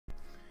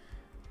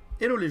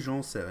Hello les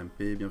gens, c'est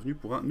RMP, bienvenue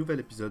pour un nouvel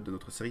épisode de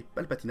notre série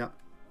Palpatinat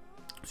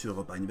sur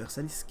Europa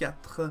Universalis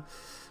IV.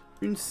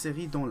 Une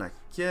série dans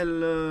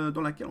laquelle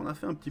on a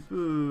fait un petit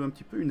peu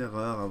une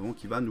erreur avant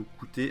qui va nous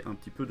coûter un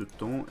petit peu de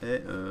temps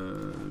et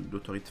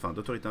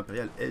d'autorité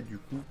impériale et du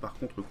coup par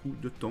contre-coup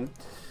de temps.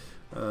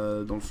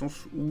 Dans le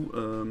sens où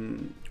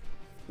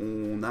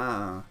on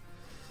a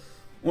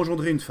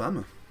engendré une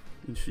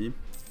fille,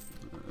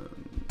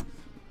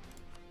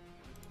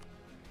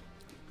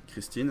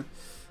 Christine,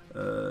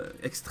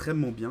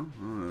 extrêmement bien,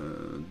 hein,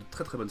 de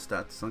très très bonnes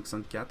stats, 5,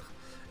 5, 4.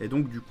 Et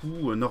donc du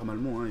coup,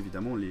 normalement, hein,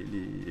 évidemment,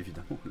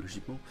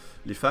 logiquement,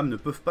 les femmes ne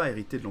peuvent pas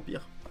hériter de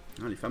l'Empire.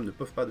 Hein, les femmes ne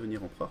peuvent pas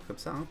devenir empereur comme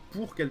ça. Hein.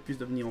 Pour qu'elles puissent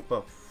devenir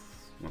empereur,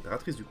 ou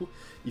impératrice du coup,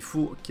 il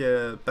faut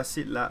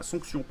passer la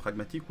sanction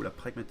pragmatique ou la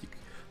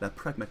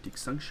pragmatic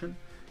sanction,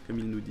 comme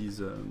ils nous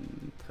disent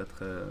très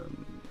très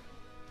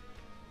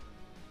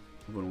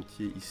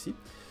volontiers ici.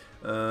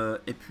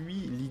 Et puis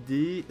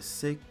l'idée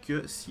c'est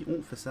que si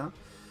on fait ça,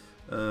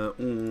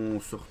 on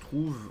se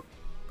retrouve,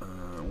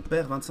 on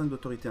perd 25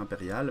 d'autorité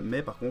impériale,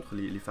 mais par contre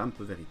les femmes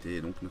peuvent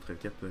hériter, donc notre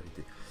héritière peut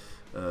hériter.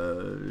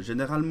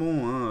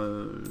 Généralement,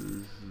 hein,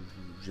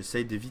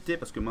 j'essaye d'éviter,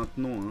 parce que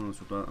maintenant, hein,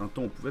 surtout un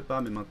temps on pouvait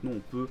pas, mais maintenant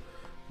on peut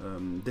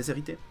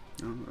déshériter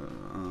hein,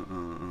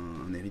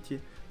 un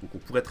héritier. Donc on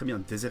pourrait très bien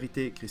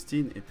déshériter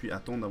Christine et puis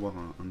attendre d'avoir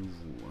un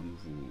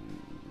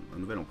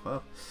nouvel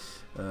empereur.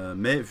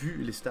 Mais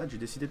vu les stats, j'ai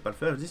décidé de ne pas le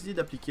faire. J'ai décidé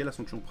d'appliquer la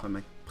sanction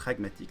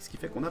pragmatique, ce qui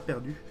fait qu'on a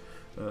perdu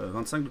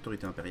 25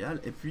 d'autorité impériale.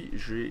 Et puis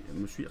je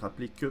me suis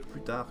rappelé que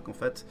plus tard qu'en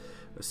fait,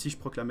 si je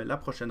proclamais la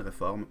prochaine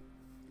réforme,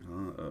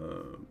 hein,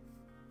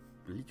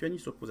 la Lituanie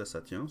s'oppose à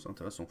ça. Tiens, c'est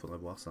intéressant, faudrait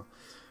voir ça.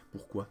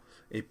 Pourquoi?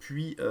 Et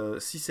puis,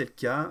 si c'est le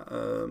cas,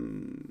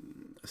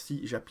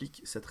 si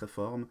j'applique cette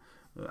réforme,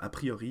 a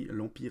priori,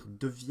 l'Empire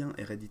devient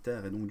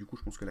héréditaire, et donc du coup,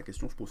 je pense que la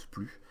question ne se pose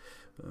plus.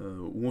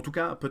 Ou en tout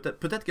cas,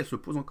 peut-être qu'elle se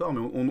pose encore,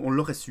 mais on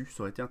l'aurait su,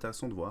 ça aurait été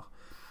intéressant de voir.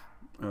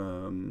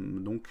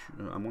 Donc,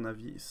 à mon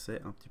avis,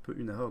 c'est un petit peu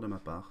une erreur de ma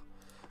part.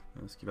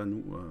 Ce qui va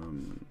nous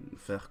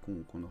faire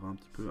qu'on aura un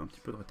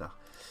petit peu de retard.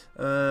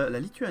 La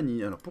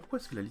Lituanie, alors pourquoi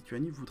est-ce que la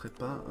Lituanie ne voudrait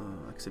pas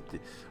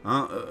accepter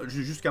hein,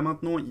 jusqu'à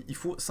maintenant, il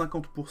faut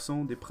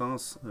 50% des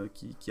princes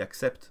qui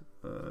acceptent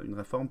une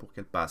réforme pour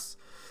qu'elle passe.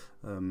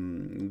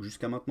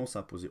 Jusqu'à maintenant, ça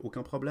n'a posé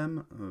aucun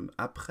problème.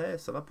 Après,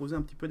 ça va poser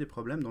un petit peu des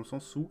problèmes dans le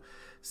sens où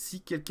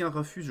si quelqu'un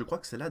refuse, je crois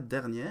que c'est la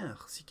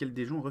dernière, si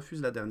des gens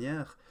refusent la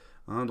dernière,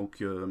 hein,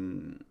 donc...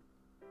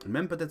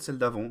 même peut-être celle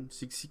d'avant.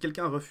 Si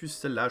quelqu'un refuse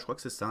celle-là, je crois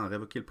que c'est ça, hein,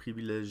 révoquer le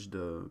privilège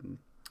de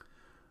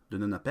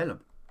non-appel.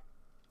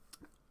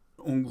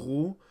 En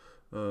gros,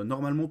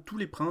 normalement, tous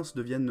les princes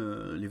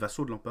deviennent les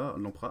vassaux de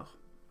l'empereur,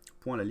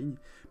 point à la ligne.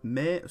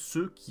 Mais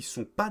ceux qui ne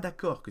sont pas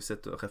d'accord que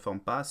cette réforme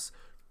passe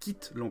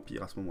quittent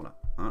l'Empire à ce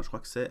moment-là. Hein, je crois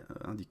que c'est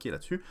indiqué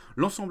là-dessus.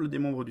 L'ensemble des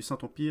membres du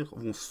Saint-Empire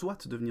vont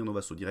soit devenir nos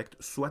vassaux directs,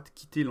 soit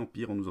quitter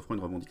l'Empire en nous offrant une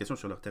revendication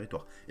sur leur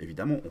territoire.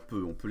 Évidemment,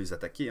 on peut les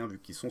attaquer, hein, vu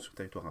qu'ils sont sur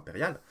territoire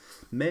impérial,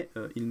 mais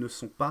ils ne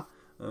sont pas...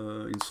 ils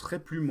ne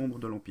seraient plus membres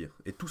de l'Empire.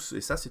 Et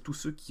ça, c'est tous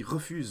ceux qui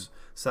refusent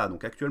ça.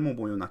 Donc actuellement,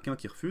 bon, il n'y en a qu'un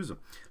qui refuse.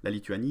 La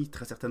Lituanie,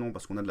 très certainement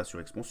parce qu'on a de la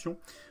surexpansion.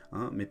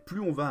 Hein, mais plus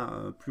on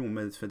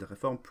fait des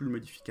réformes, plus le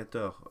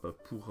modificateur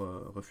pour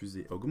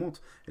refuser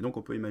augmente. Et donc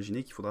on peut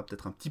imaginer qu'il faudra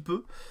peut-être un petit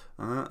peu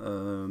hein,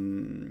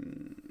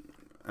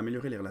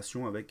 améliorer les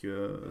relations avec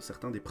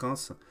certains des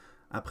princes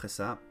après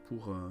ça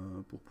pour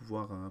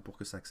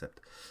que ça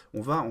accepte.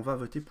 On va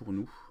voter pour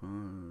nous.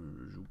 Hein,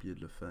 j'ai oublié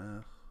de le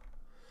faire.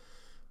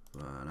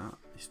 Voilà,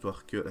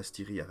 histoire que la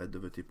Styrie arrête de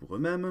voter pour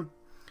eux-mêmes.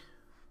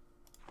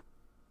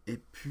 Et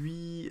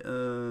puis,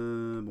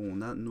 bon,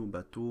 on a nos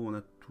bateaux, on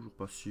a toujours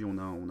pas su, on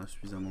a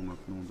suffisamment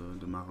maintenant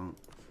de marins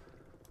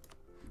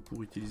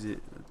pour utiliser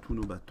tous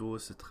nos bateaux,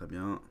 c'est très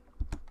bien.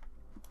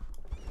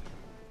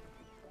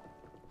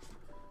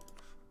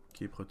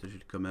 Ok, protéger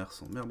le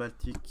commerce en mer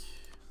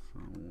Baltique,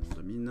 on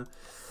domine.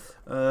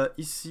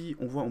 Ici,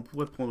 on voit, on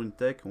pourrait prendre une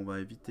tech, on va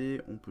éviter.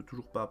 On peut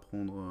toujours pas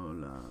prendre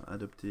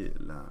adopter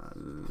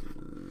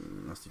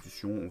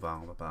l'institution. On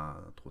va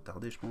pas trop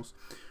tarder, je pense.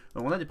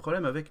 Alors, on a des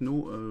problèmes avec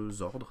nos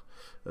ordres,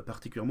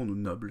 particulièrement nos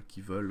nobles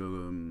qui veulent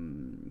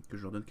que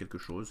je leur donne quelque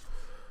chose.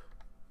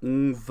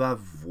 On va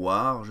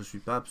voir, je suis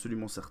pas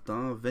absolument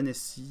certain.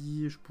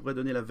 Vénétie, je pourrais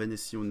donner la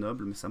Vénétie aux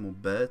nobles, mais ça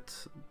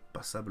m'embête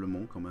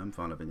passablement quand même.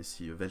 Enfin, la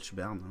Vénétie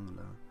Welchbern,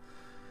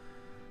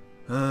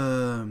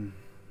 hein,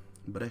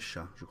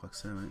 Brescia, je crois que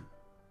c'est, ouais.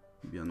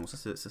 Ou bien non, ça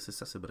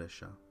c'est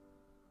Brescia.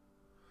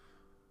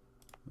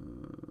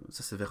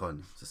 Ça c'est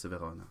Vérone,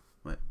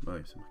 Ouais,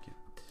 c'est marqué.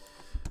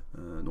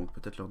 Donc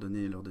peut-être leur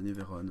donner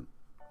Vérone.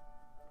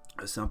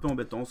 C'est un peu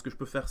embêtant. Ce que je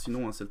peux faire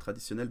sinon, hein, c'est le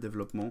traditionnel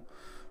développement.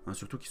 Hein,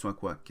 surtout qu'ils sont à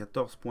quoi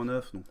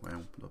 14.9, donc ouais,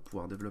 on doit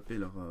pouvoir développer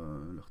leur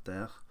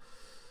terre.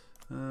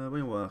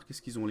 Voyons voir,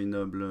 qu'est-ce qu'ils ont les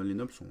nobles? Les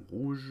nobles sont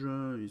rouges.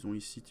 Ils ont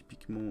ici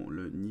typiquement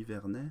le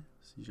Nivernais,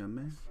 si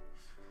jamais.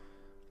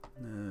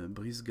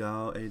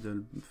 Brisgau,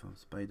 enfin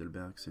c'est pas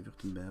Heidelberg, c'est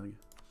Württemberg.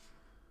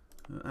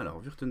 Alors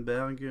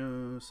Württemberg,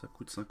 ça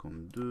coûte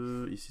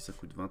 52, ici ça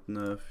coûte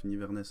 29,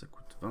 Nivernais ça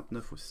coûte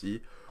 29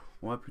 aussi.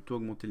 On va plutôt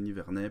augmenter le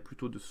Nivernais,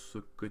 plutôt de ce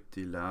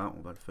côté-là.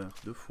 On va le faire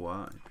 2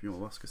 fois, et puis on va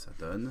voir ce que ça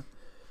donne.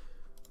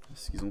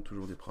 Est-ce qu'ils ont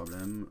toujours des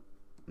problèmes?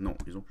 Non,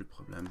 ils n'ont plus de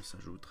problème, ça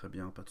joue très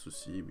bien, pas de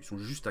souci. Ils sont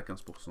juste à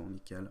 15%,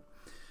 nickel.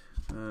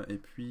 Et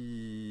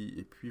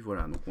puis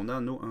voilà, donc on a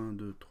nos 1,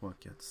 2, 3,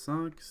 4,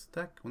 5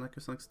 stacks. On n'a que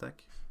 5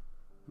 stacks.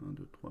 1,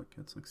 2, 3,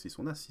 4, 5, 6.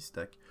 On a 6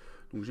 stacks.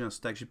 Donc j'ai un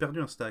stack, j'ai perdu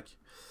un stack.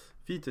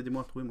 Vite,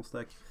 aidez-moi à retrouver mon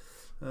stack.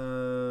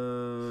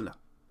 Là.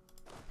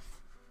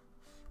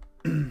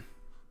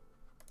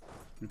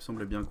 Il me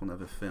semblait bien qu'on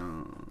avait fait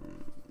un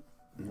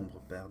nombre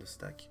pair de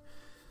stacks.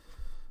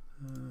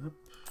 Hop.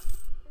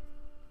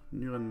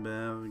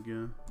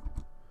 Nuremberg.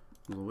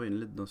 On nous envoie une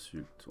lettre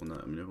d'insulte. On a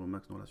amélioré au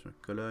max en relation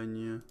avec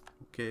Cologne.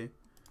 Ok.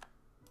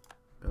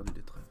 Perdu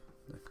des trêves.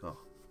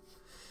 D'accord.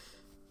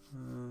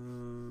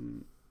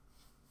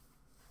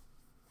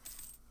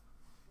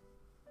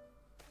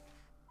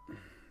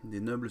 Des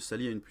nobles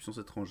s'allient à une puissance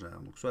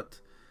étrangère. Donc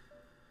soit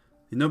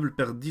les nobles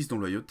perdent 10 dans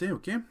loyauté,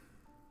 ok.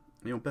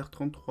 Et on perd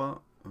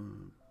 33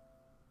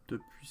 de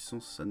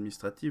puissance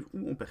administrative,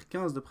 ou on perd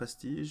 15 de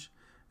prestige.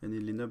 Et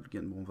les nobles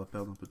gagnent. Bon, on va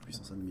perdre un peu de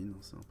puissance admin,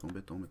 c'est un peu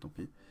embêtant, mais tant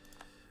pis.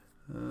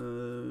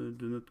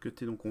 De notre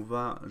côté, donc on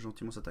va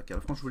gentiment s'attaquer à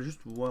la France. Je voulais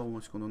juste voir où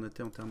est-ce qu'on en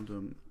était en termes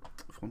de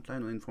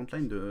frontline. On a une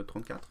frontline de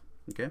 34,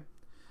 ok.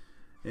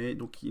 Et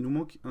donc il nous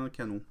manque un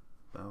canon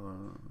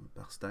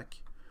par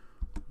stack,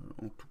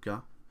 en tout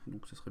cas.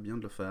 Donc ce serait bien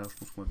de le faire, je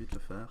pense qu'on va vite le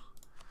faire.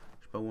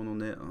 Je sais pas où on en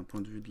est, un point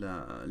de vue de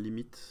la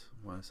limite.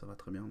 Ouais, ça va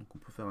très bien, donc on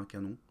peut faire un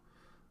canon.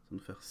 Ça va nous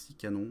faire 6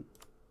 canons.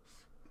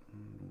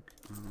 Donc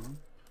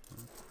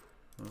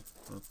 1, hop,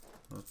 hop,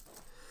 hop.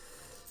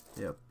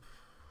 Et hop.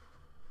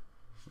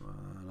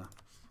 Voilà.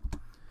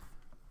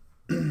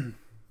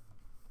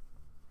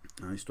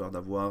 Histoire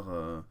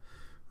d'avoir,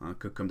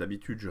 comme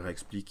d'habitude, je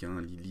réexplique. Hein,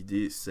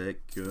 l'idée,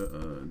 c'est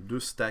que 2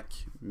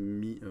 stacks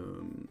mis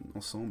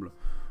ensemble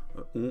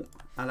ont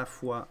à la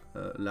fois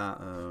la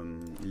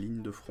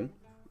ligne de front,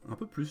 un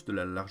peu plus de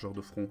la largeur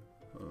de front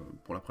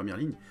pour la première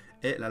ligne,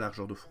 et la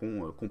largeur de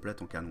front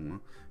complète en canon,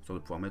 hein, histoire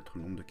de pouvoir mettre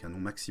le nombre de canons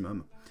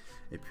maximum,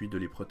 et puis de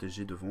les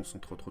protéger devant sans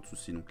trop de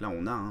soucis. Donc là,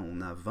 on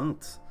a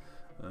 20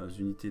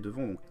 unités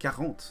devant, donc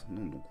 40,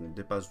 non, donc on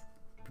dépasse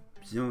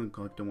bien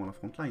correctement la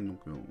frontline, donc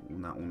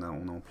on a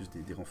en plus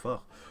des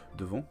renforts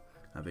devant,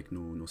 avec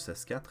nos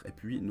 16-4, et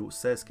puis nos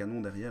 16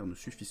 canons derrière ne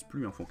suffisent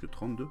plus, il faut que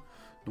 32,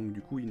 donc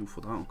du coup il nous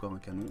faudra encore un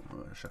canon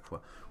à chaque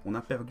fois. On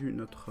a perdu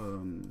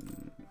notre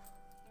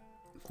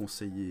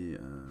conseiller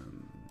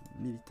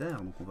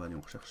militaire, donc on va aller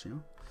en rechercher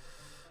un.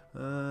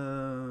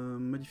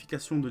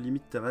 Modification de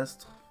limite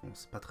terrestre, bon,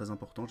 c'est pas très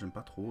important, j'aime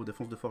pas trop.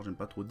 Défense de force, j'aime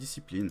pas trop.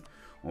 Discipline,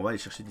 on va aller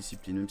chercher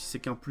discipline, même si c'est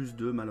qu'un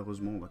 +2,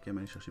 malheureusement, on va quand même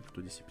aller chercher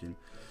plutôt discipline.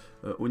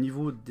 Au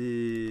niveau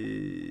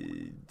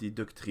des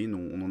doctrines,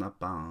 on n'en a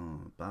pas, hein,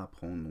 pas à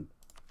prendre, donc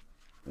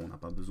bon, on n'a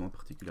pas besoin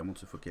particulièrement de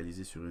se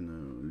focaliser sur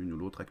l'une ou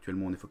l'autre.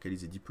 Actuellement, on est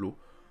focalisé diplo,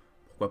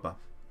 pourquoi pas,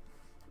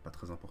 pas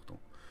très important.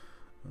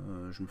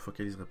 Je me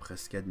focaliserai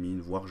presque admin,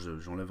 voire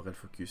j'enlèverai le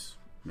focus.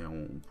 Mais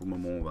pour le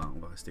moment, on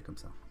va rester comme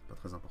ça. Pas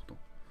très important.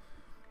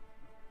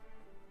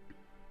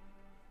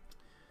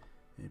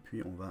 Et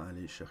puis, on va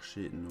aller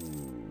chercher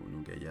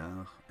nos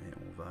gaillards. Et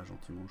on va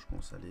gentiment, je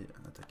pense, aller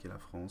attaquer la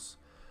France.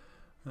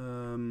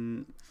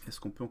 Est-ce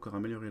qu'on peut encore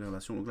améliorer les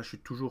relations? Donc là, je suis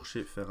toujours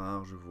chez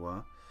Ferrare, je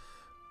vois.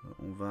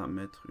 On va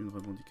mettre une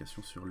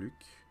revendication sur Luc.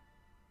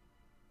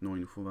 Non,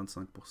 il nous faut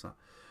 25 pour ça.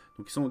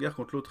 Donc, ils sont en guerre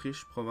contre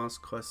l'Autriche, province,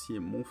 Croatie et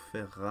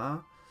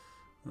Montferrat.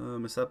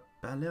 Mais ça n'a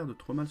pas l'air de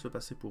trop mal se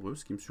passer pour eux,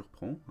 ce qui me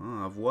surprend.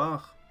 Hein, à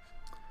voir.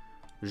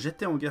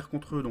 J'étais en guerre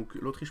contre eux, donc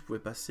l'Autriche pouvait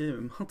passer.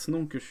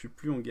 Maintenant que je suis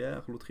plus en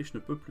guerre, l'Autriche ne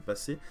peut plus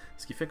passer.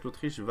 Ce qui fait que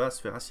l'Autriche va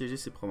se faire assiéger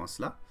ces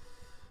provinces-là.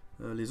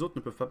 Les autres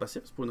ne peuvent pas passer,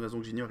 parce que pour une raison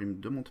que j'ignore, ils ne me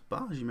demandent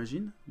pas,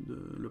 j'imagine,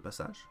 le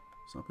passage.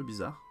 C'est un peu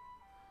bizarre.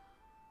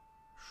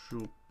 Je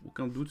n'ai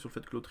aucun doute sur le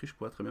fait que l'Autriche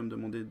pourrait très bien me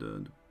demander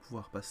de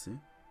pouvoir passer.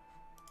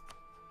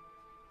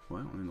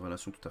 Ouais, on a une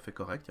relation tout à fait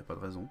correcte, il n'y a pas de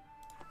raison.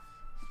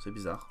 C'est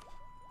bizarre.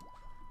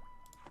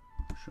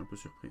 Je suis un peu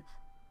surpris.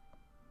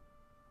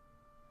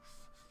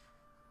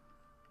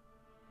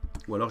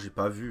 Ou alors j'ai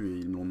pas vu et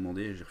ils me l'ont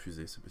demandé et j'ai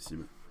refusé, c'est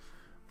possible.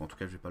 Bon, en tout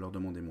cas, je vais pas leur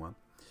demander moi.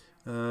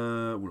 Ou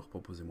leur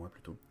proposer moi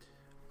plutôt.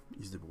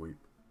 Ils se débrouillent.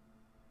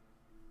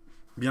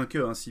 Bien que,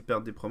 hein, s'ils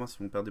perdent des provinces,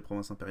 ils vont perdre des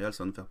provinces impériales,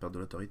 ça va nous faire perdre de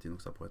l'autorité,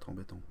 donc ça pourrait être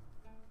embêtant.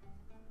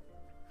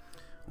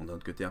 D'un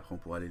autre côté, après on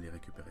pourra aller les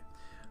récupérer.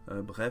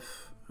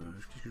 Bref,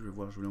 qu'est-ce que je vais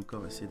voir? Je voulais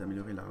encore essayer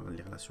d'améliorer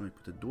les relations avec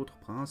peut-être d'autres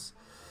princes.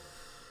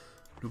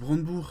 Le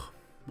Brandebourg.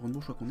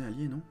 Brandebourg, je crois qu'on est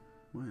alliés, non?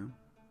 Ouais, hein.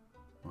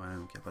 Ouais,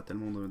 donc il n'y a pas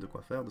tellement de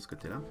quoi faire de ce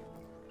côté-là.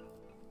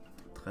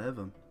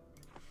 Trêve.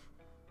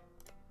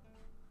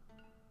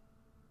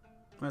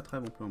 Ouais,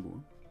 trêve, on peut un bout.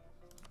 Hein.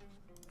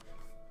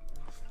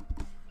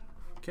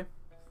 Ok.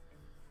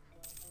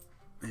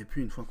 Et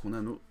puis, une fois qu'on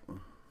a nos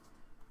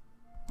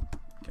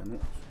canons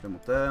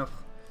supplémentaires,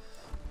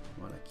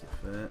 voilà qui est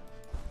fait.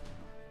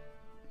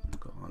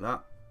 Encore un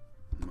là.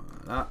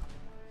 Voilà.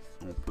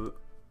 On peut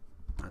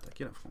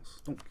attaquer la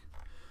France. Donc,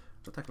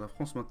 j'attaque la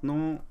France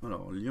maintenant.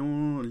 Alors,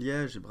 Lyon,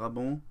 Liège et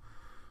Brabant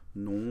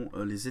Non.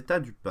 Les états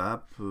du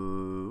pape.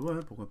 Ouais,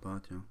 pourquoi pas,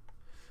 tiens.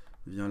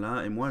 Viens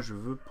là. Et moi, je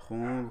veux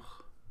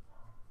prendre...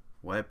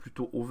 Ouais,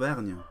 plutôt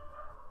Auvergne.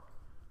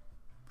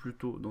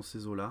 Plutôt dans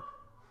ces eaux-là.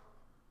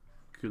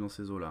 Que dans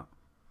ces eaux-là.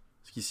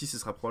 Parce qu'ici, ce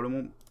sera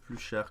probablement plus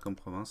cher comme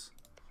province.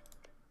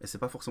 Et c'est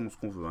pas forcément ce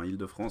qu'on veut. Hein.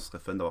 Île-de-France serait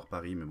fun d'avoir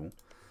Paris, mais bon.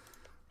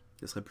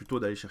 Ce serait plutôt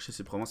d'aller chercher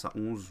ces provinces à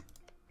 11.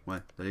 Ouais,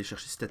 d'aller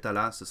chercher cet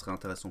état-là, ce serait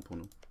intéressant pour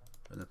nous.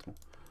 Honnêtement.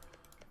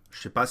 Je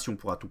sais pas si on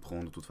pourra tout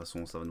prendre, de toute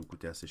façon, ça va nous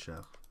coûter assez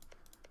cher.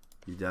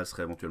 L'idéal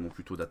serait éventuellement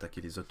plutôt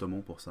d'attaquer les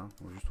Ottomans pour ça.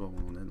 On va juste voir où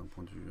on est d'un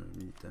point de vue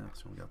militaire,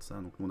 si on regarde ça.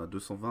 Donc nous, on a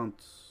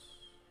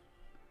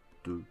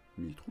 222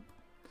 000 troupes.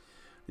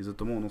 Les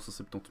Ottomans en ont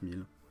 170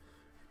 000.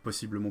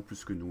 Possiblement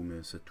plus que nous,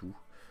 mais c'est tout.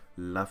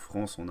 La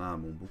France en a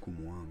bon, beaucoup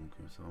moins, donc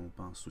c'est vraiment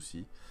pas un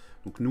souci.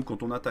 Donc nous,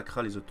 quand on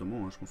attaquera les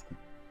Ottomans, hein, je pense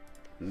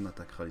qu'on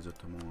attaquera les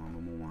Ottomans à un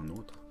moment ou à un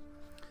autre,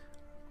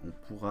 on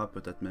pourra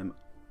peut-être même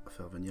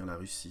faire venir la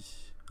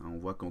Russie. Hein, on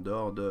voit qu'en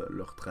dehors de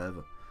leur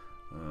trêve,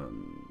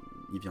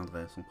 ils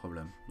viendraient sans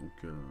problème. Donc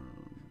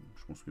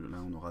je pense que là,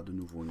 on aura de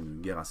nouveau une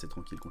guerre assez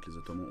tranquille contre les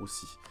Ottomans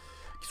aussi.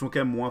 Qui sont quand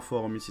même moins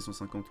forts en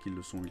 1650 qu'ils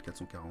le sont en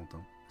 1440.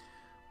 Hein.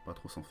 Pas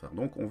trop s'en faire.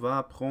 Donc on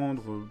va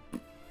prendre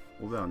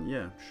Auvergne,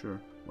 yeah, sure,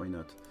 why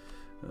not.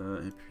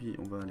 Et puis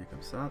on va aller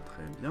comme ça,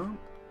 très bien.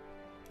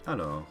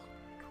 Alors,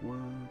 toi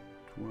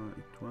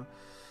et toi.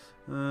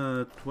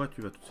 Toi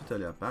tu vas tout de suite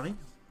aller à Paris.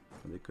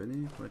 Pas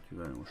déconner. Toi tu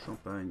vas aller en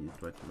Champagne et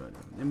toi tu vas aller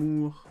à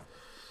Nemours.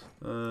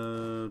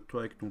 Toi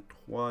avec ton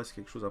 3, est-ce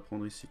quelque chose à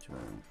prendre ici? Tu vas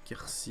aller en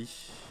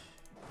Quercy.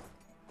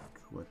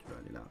 Toi tu vas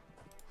aller là.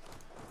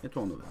 Et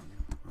toi en Auvergne.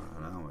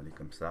 Voilà, on va aller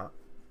comme ça.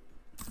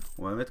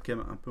 On va mettre quand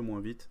même un peu moins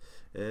vite.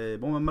 Et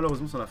bon,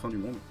 malheureusement, c'est la fin du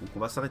monde. Donc, on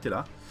va s'arrêter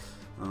là.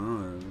 Hein,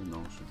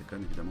 non, je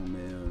déconne évidemment,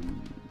 mais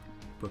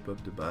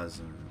pop-up de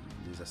base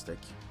des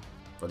Aztèques.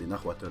 Enfin, des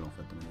Nahuatl en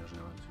fait, de manière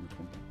générale, si je ne me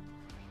trompe pas.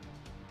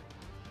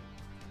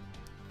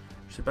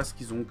 Je sais pas ce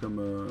qu'ils ont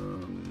comme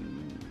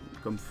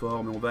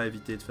fort, mais on va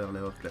éviter de faire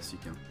l'erreur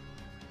classique. Hein.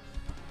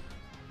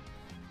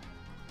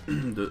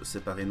 De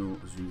séparer nos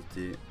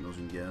unités dans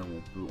une guerre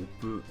où on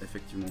peut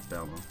effectivement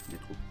perdre des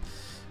troupes.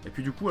 Et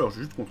puis du coup, alors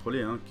j'ai juste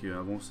contrôlé hein,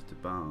 qu'avant c'était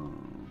pas un...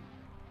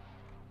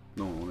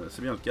 Non,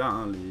 c'est bien le cas,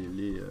 hein,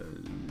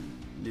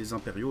 les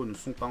impériaux ne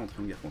sont pas entrés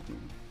en guerre contre nous.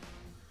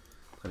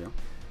 Très bien.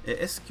 Et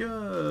est-ce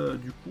que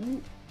du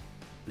coup,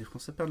 les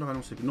Français perdent leur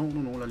alliance? Non,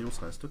 non, non, l'alliance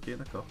reste. Ok,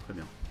 d'accord, très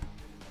bien.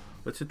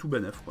 En fait, c'est tout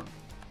bénef, quoi.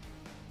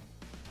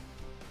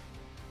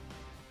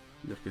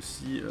 C'est-à-dire que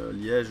si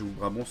Liège ou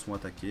Brabant sont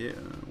attaqués,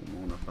 au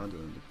moins on n'a pas de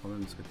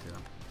problème de ce côté-là.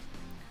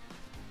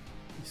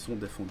 Ils sont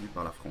défendus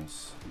par la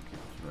France. Okay,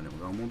 tu vas aller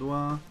envers mon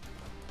doigt.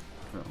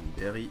 En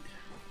Berry.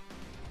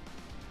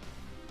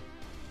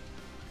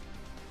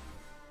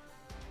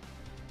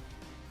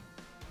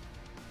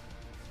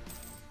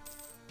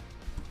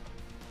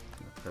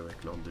 Après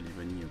avec l'ordre de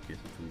Livonie, ok, ça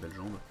fait une belle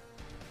jambe.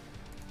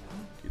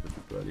 Ok, donc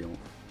on peut aller en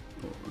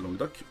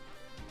Languedoc.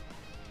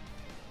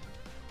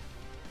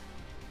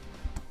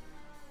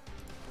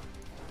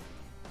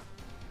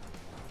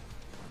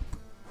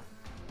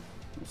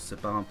 On se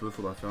sépare un peu,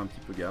 faudra faire un petit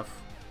peu gaffe.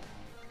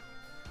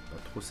 Pas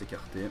trop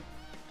s'écarter.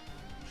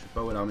 Je sais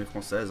pas où est l'armée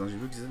française, hein. J'ai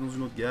vu qu'ils étaient dans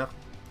une autre guerre.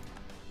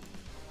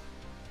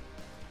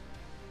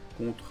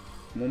 Contre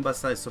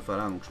Mombasa et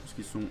Sofala, donc je pense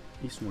qu'ils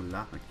sont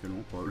là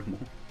actuellement, probablement.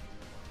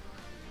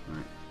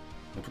 Ouais.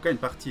 En tout cas, une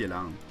partie est là.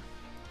 Hein.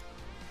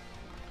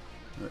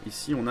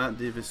 Ici, on a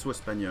des vaisseaux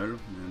espagnols.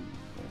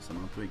 Bon, ça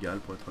m'est un peu égal,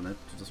 pour être honnête.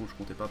 De toute façon, je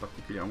comptais pas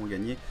particulièrement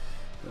gagner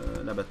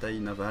la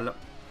bataille navale.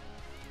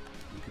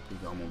 Donc, un peu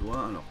vers mon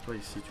doigt. Alors, toi,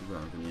 ici, tu vas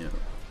venir...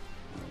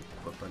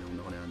 pourquoi pas aller en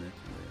Orléanais,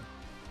 d'ailleurs.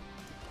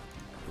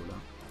 Plutôt là.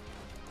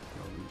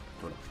 Alors, oui,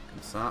 plutôt là.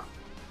 Comme ça.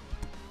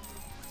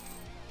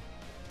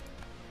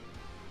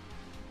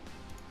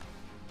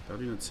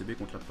 Perdu notre CB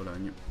contre la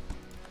Pologne.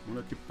 On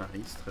occupe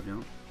Paris, c'est très bien.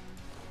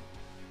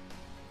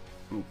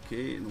 Ok,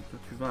 donc là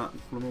tu vas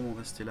pour le moment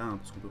rester là, hein,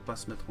 parce qu'on ne peut pas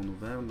se mettre en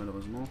Auvergne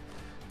malheureusement.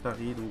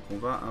 Paris, donc on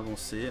va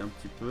avancer un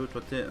petit peu.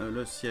 Toi tu es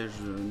le siège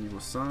niveau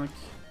 5. Donc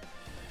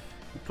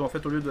toi en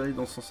fait au lieu d'aller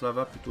dans ce sens-là,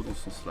 va plutôt dans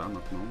ce sens-là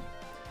maintenant.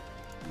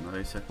 On a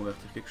réussi à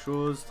convertir quelque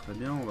chose, très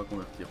bien, on va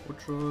convertir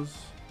autre chose.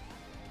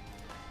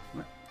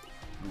 Ouais,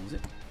 allons-y.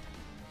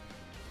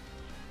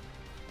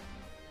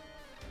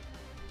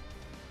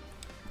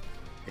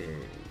 Et...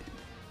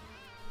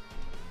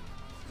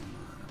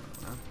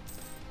 voilà.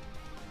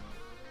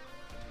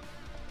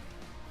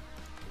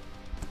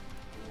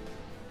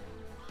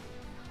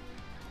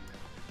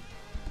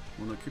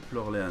 On occupe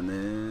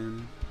l'Orléanais.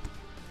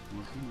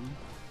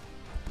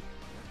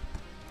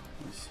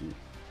 Ici.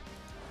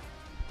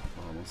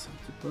 On va avancer un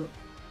petit peu.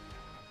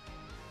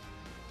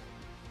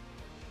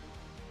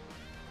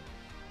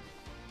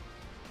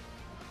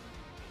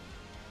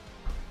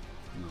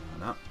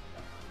 Voilà.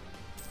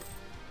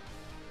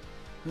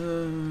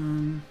 Ouais,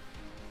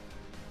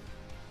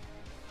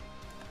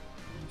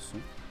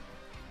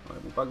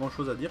 bon, pas grand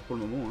chose à dire pour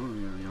le moment, hein.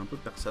 Il y a un peu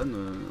de personnes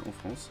en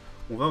France.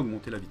 On va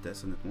augmenter la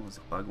vitesse, honnêtement, ça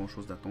sert pas à grand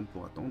chose d'attendre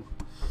pour attendre.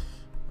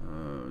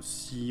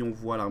 Si on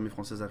voit l'armée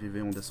française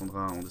arriver, on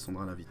descendra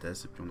la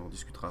vitesse et puis on en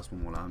discutera à ce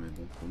moment-là. Mais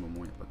bon, pour le moment,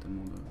 il n'y a pas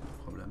tellement de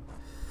problème.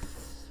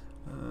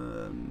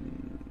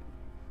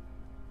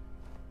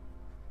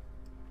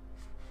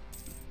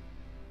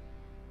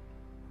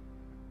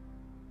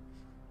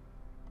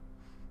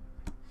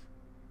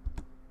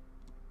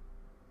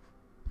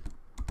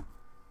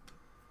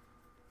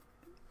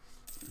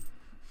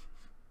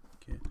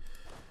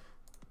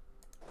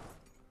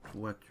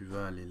 Toi, tu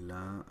vas aller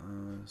là.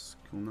 Est-ce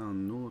qu'on a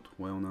un autre?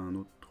 Ouais, on a un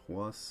autre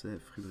 3, c'est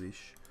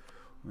Friedrich.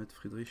 On va mettre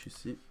Friedrich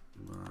ici.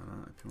 Voilà,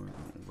 et puis on va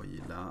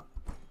envoyer là.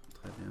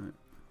 Très bien.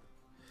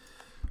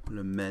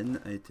 Le Maine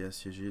a été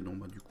assiégé. Donc,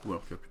 bah, du coup,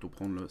 alors tu vas plutôt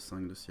prendre le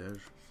 5 de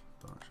siège.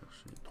 Tu vas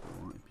chercher 3,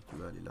 et puis tu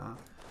vas aller là.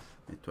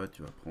 Et toi,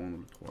 tu vas prendre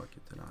le 3 qui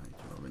était là. Et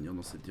tu vas revenir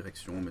dans cette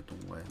direction. Mettons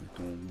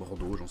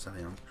Bordeaux, j'en sais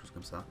rien, quelque chose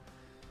comme ça.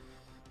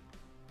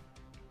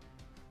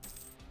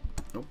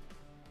 Oh.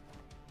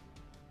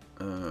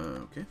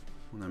 Ok.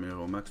 On a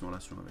amélioré au max en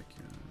relation avec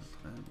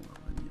très bon, on va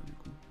revenir du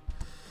coup.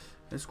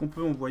 Est-ce qu'on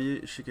peut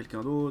envoyer chez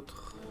quelqu'un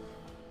d'autre?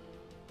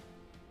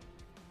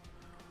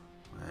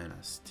 Ouais,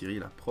 la Styrie,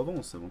 la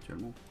Provence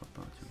éventuellement, pourquoi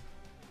pas, tiens.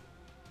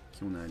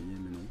 Qui on a allié,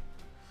 mais non.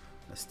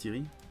 La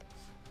Styrie?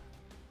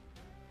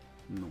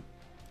 Non.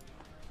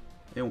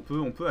 Et on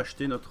peut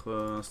acheter notre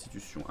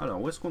institution.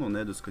 Alors, où est-ce qu'on en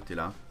est de ce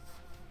côté-là?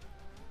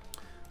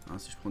 Hein,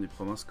 si je prends des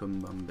provinces comme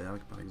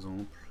Bamberg par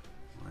exemple,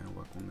 ouais, on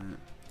voit qu'on est...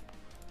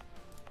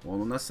 Bon,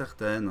 on en a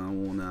certaines, hein,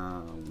 où on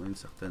a une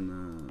certaine...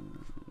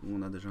 où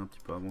on a déjà un petit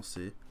peu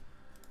avancé.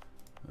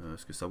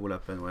 Est-ce que ça vaut la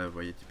peine? Ouais, vous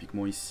voyez,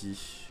 typiquement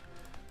ici.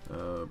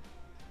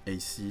 Et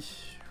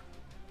ici.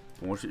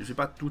 Bon, je vais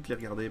pas toutes les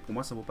regarder. Pour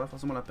moi, ça vaut pas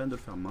forcément la peine de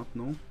le faire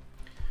maintenant.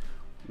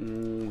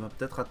 On va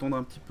peut-être attendre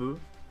un petit peu.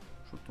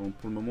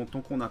 Pour le moment,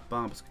 tant qu'on n'a pas...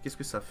 Hein, parce que qu'est-ce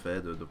que ça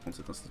fait de prendre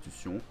cette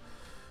institution?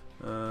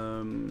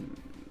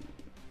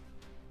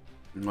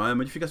 Ouais,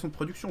 modification de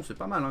production, c'est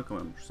pas mal hein, quand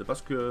même. Je sais pas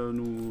ce que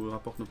nous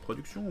rapporte notre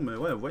production, mais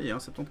ouais, vous voyez, hein,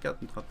 74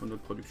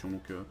 notre production.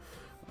 Donc,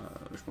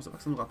 je pensais pas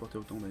que ça nous rapportait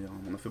autant d'ailleurs.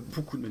 On a fait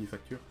beaucoup de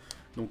manufactures.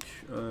 Donc,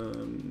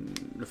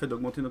 le fait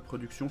d'augmenter notre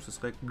production, ce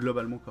serait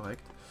globalement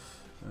correct.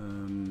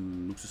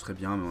 Donc, ce serait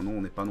bien, mais maintenant,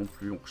 on n'est pas non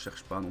plus, on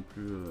recherche pas non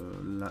plus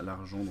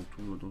l'argent dans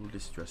toutes les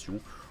situations.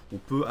 On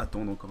peut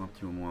attendre encore un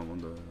petit moment avant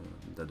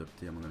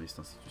d'adopter, à mon avis, cette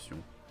institution.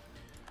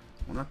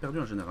 On a perdu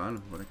un général,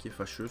 voilà, qui est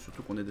fâcheux,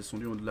 surtout qu'on est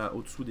descendu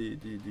au-dessous des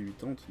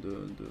 80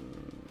 de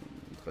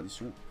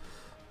tradition.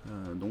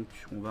 Donc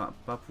on va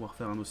pas pouvoir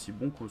faire un aussi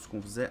bon que ce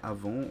qu'on faisait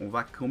avant. On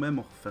va quand même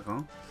en refaire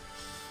un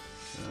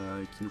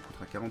qui nous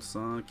coûtera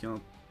 45,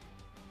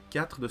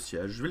 4 de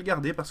siège. Je vais le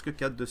garder parce que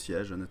 4 de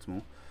siège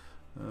honnêtement.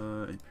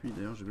 Et puis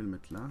d'ailleurs je vais le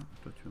mettre là.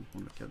 Toi tu vas me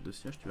prendre le 4 de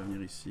siège, tu vas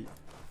venir ici.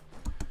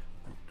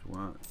 Et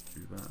toi tu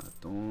vas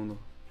attendre.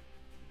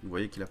 Vous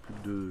voyez qu'il a plus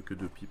que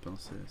 2 pipes, hein.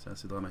 C'est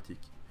assez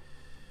dramatique.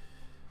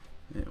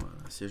 Et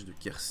voilà, siège de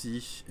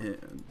Quercy. Et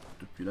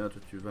depuis là,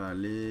 toi tu vas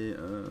aller...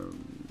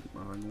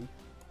 Aragon.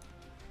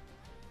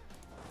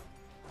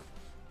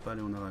 Pas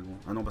aller en Aragon.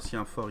 Ah non, parce qu'il y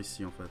a un fort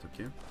ici en fait,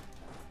 ok.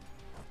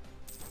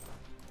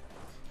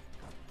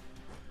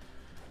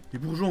 Les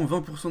bourgeois ont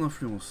 20%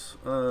 d'influence.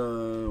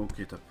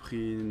 Ok, t'as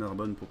pris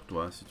Narbonne pour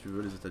toi, si tu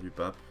veux, les états du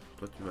pape.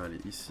 Toi tu vas aller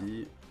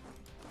ici.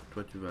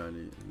 Toi tu vas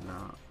aller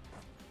là.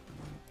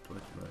 Toi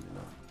tu vas aller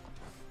là.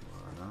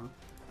 Voilà.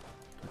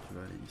 Toi tu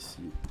vas aller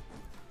ici.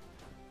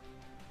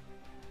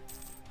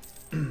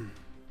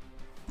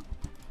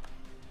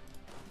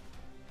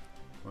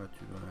 Ouais,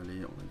 tu vas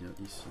aller, on va dire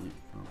ici,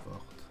 peu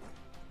importe.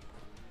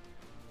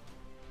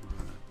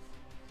 Voilà.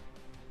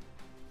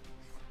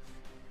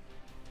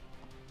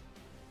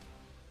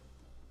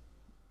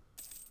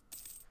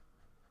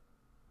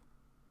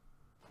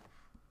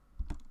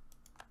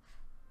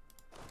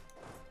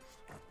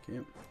 Ok.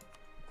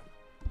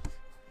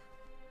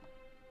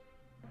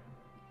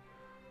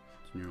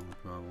 Continuons, on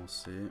peut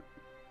avancer.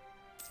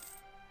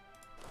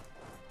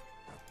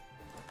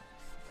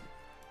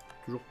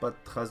 Toujours pas de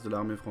traces de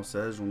l'armée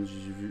française,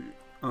 j'ai vu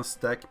un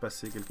stack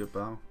passer quelque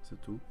part, c'est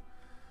tout.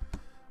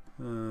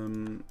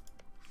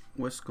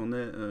 Où est-ce qu'on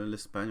est,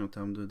 l'Espagne en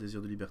termes de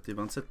désir de liberté?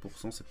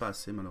 27%, c'est pas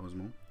assez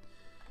malheureusement.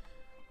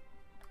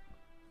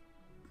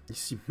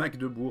 Ici,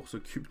 Magdebourg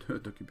s'occupe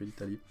d'occuper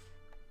l'Italie.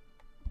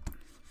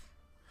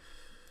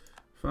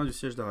 Fin du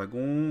siège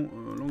d'Aragon.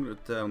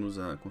 L'Angleterre nous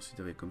a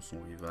considérés comme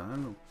son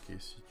rival. Ok,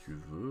 si tu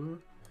veux.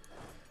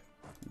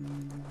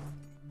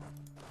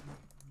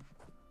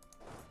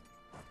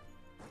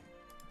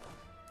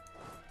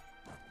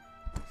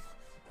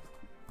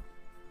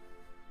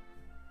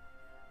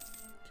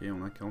 Ok,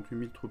 on a 48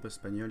 000 troupes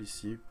espagnoles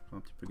ici. Faut un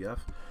petit peu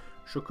gaffe.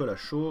 Chocolat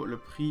chaud. Le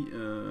prix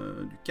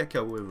du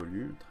cacao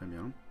évolue. Très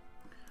bien.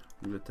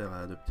 L'Angleterre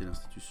a adopté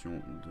l'institution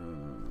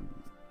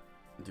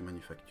des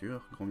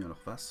manufactures. Grand bien leur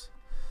face.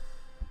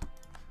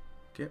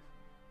 Ok.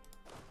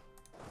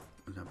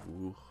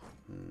 Labour.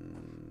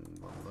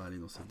 On va aller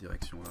dans cette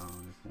direction-là.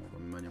 On va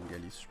même aller en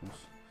Galice, je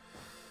pense.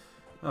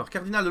 Alors,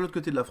 cardinal de l'autre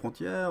côté de la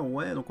frontière.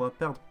 Ouais, donc on va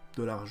perdre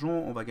de l'argent.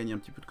 On va gagner un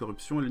petit peu de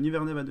corruption. Et le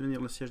Nivernais va devenir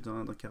le siège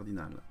d'un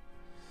cardinal.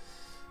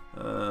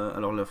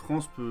 Alors, la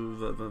France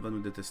va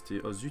nous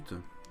détester. Oh zut.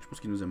 pense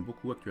qu'ils nous aiment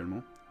beaucoup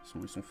actuellement.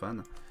 Ils sont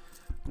fans.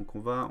 Donc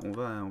on va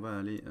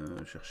aller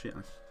chercher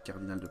un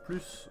cardinal de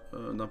plus.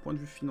 D'un point de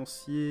vue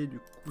financier, du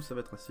coup ça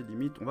va être assez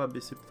limite. On va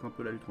baisser peut-être un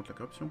peu la lutte contre la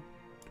corruption.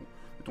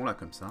 Mettons-la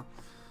comme ça.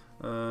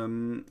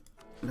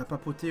 La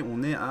papauté,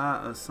 on est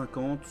à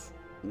 50.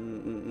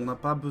 On n'a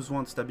pas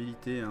besoin de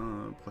stabilité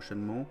hein,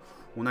 prochainement.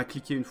 On a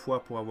cliqué une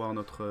fois pour avoir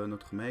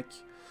notre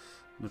mec.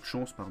 Notre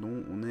chance,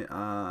 pardon. On est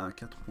à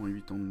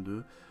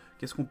 4,82.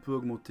 Qu'est-ce qu'on peut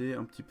augmenter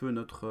un petit peu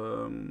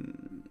notre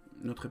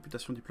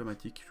réputation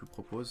diplomatique, je vous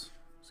propose.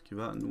 Ce qui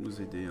va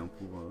nous aider hein,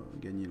 pour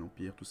gagner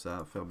l'Empire, tout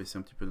ça, faire baisser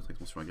un petit peu notre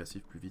expansion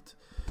agressive plus vite.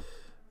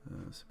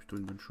 C'est plutôt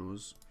une bonne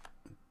chose.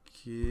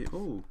 Ok.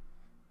 Oh.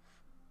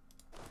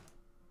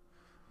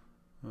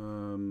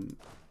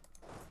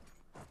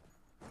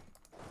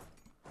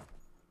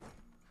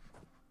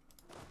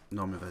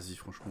 Non mais vas-y,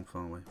 franchement,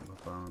 enfin ouais, on va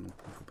pas non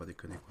plus, faut pas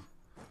déconner quoi.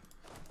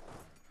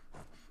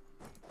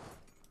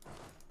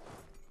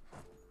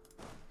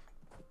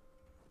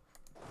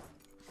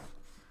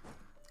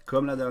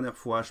 Comme la dernière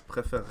fois, je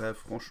préférerais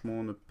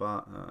franchement ne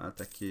pas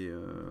attaquer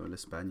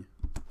l'Espagne.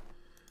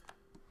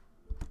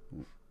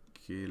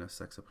 Ok, la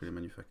Saxe a pris les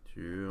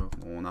manufactures.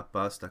 Bon, on n'a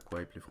pas stack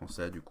wipe les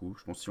Français du coup.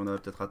 Je pense que si on avait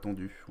peut-être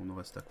attendu, on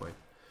aurait stack wipe.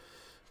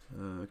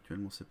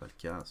 Actuellement, c'est pas le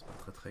cas, c'est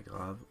pas très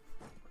grave.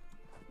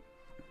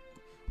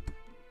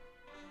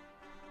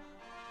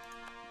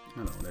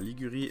 Alors, la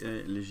Ligurie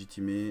est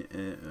légitimée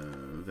et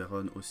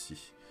Vérone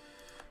aussi.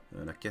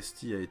 La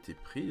Castille a été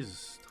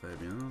prise, très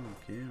bien,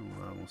 ok,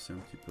 on va avancer un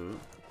petit peu.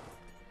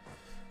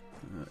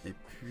 Et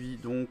puis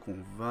donc on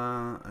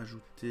va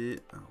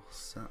ajouter, alors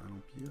ça à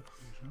l'Empire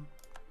déjà,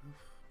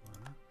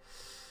 voilà.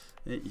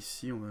 Et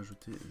ici on va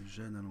ajouter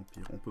Gênes à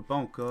l'Empire. On peut pas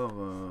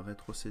encore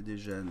rétrocéder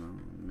Gênes, hein,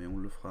 mais on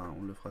le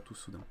fera tout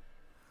soudain.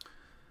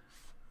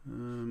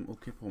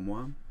 Ok pour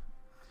moi.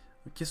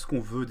 Qu'est-ce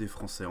qu'on veut des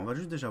Français? On va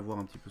juste déjà voir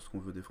un petit peu ce qu'on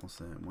veut des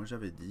Français. Moi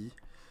j'avais dit,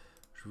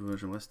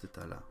 j'aimerais cet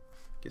état là.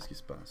 Qu'est-ce qui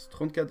se passe?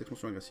 34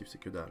 d'expansion agressive, c'est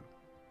que dalle.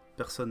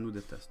 Personne nous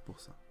déteste pour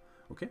ça.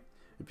 Ok?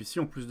 Et puis si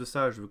en plus de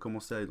ça, je veux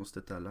commencer à aller dans cet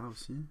état-là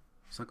aussi.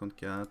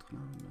 54,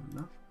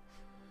 là.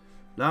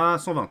 Là,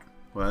 120.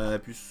 Ouais,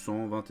 plus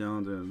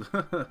 121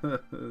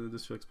 de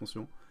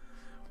surexpansion.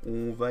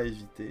 On va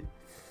éviter.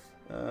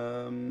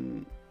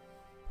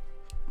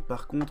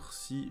 Par contre,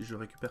 si je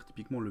récupère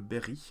typiquement le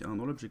Berry, hein,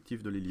 dans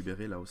l'objectif de les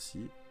libérer là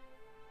aussi.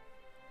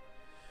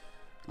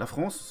 La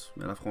France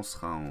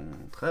sera en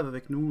trêve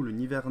avec nous, le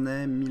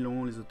Nivernais,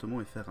 Milan, les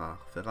Ottomans et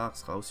Ferrare. Ferrare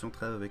sera aussi en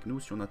trêve avec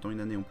nous, si on attend une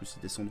année en plus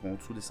ils descendront en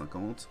dessous des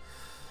 50.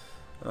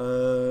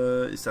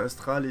 Et ça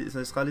restera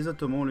les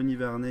Ottomans, le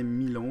Nivernais,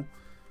 Milan,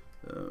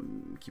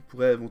 qui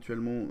pourraient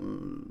éventuellement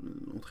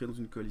entrer dans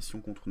une coalition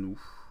contre nous.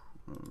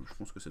 Je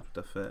pense que c'est tout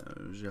à fait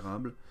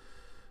gérable.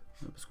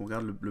 Parce qu'on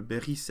regarde, le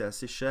Berry c'est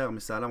assez cher, mais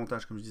ça a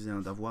l'avantage, comme je disais,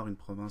 hein, d'avoir une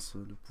province,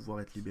 de pouvoir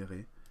être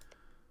libérée.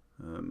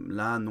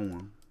 Là, non.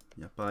 Hein. Il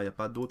n'y a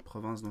pas d'autres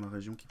provinces dans la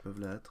région qui peuvent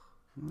l'être.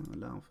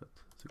 Là, en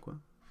fait, c'est quoi?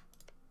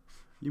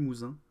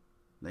 Limousin.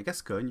 La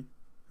Gascogne.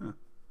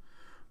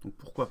 Donc,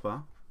 pourquoi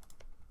pas?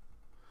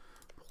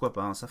 Pourquoi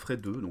pas, hein, ça ferait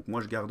 2. Donc, moi,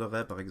 je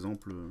garderais, par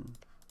exemple...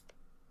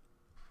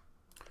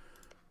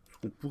 Ce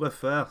qu'on pourrait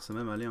faire, c'est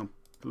même aller un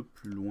peu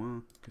plus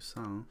loin que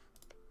ça. Hein.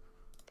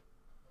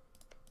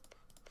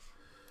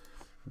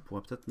 On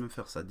pourrait peut-être même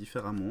faire ça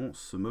différemment.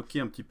 Se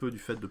moquer un petit peu du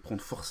fait de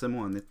prendre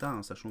forcément un état,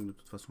 hein, sachant que de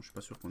toute façon, je suis pas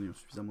sûr qu'on ait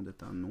suffisamment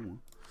d'états. Non. Hein.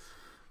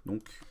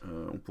 Donc,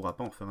 on ne pourra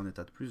pas en faire un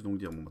état de plus. Donc,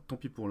 dire, bon, bah, tant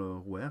pis pour le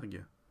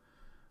Rouergue.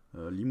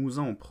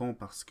 Limousin, on prend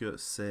parce que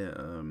c'est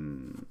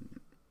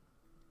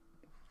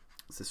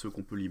ceux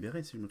qu'on peut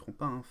libérer, si je ne me trompe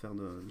pas, hein, faire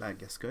de la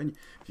Gascogne.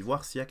 Puis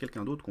voir s'il y a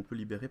quelqu'un d'autre qu'on peut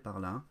libérer par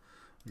là.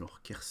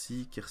 Genre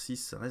Quercy. Quercy,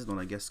 ça reste dans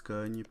la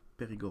Gascogne.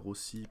 Périgord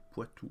aussi.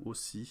 Poitou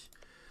aussi.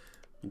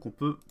 Donc, on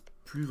peut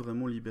plus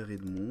vraiment libérer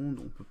de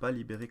monde. On ne peut pas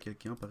libérer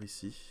quelqu'un par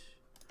ici.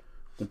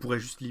 On pourrait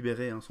juste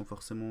libérer, hein, sans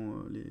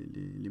forcément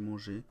les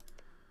manger.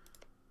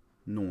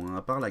 Non, hein,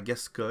 à part la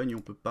Gascogne,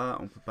 on peut pas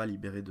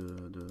libérer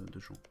de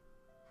gens.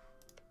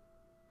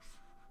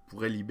 On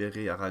pourrait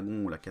libérer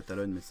Aragon ou la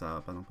Catalogne, mais ça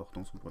n'a pas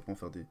d'importance. On pourrait pas en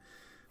faire des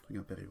trucs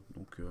impériaux.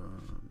 Donc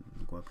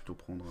on va plutôt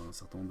prendre un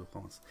certain nombre de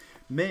provinces.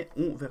 Mais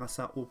on verra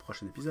ça au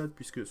prochain épisode,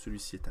 puisque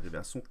celui-ci est arrivé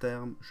à son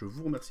terme. Je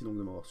vous remercie donc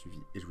de m'avoir suivi,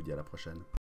 et je vous dis à la prochaine.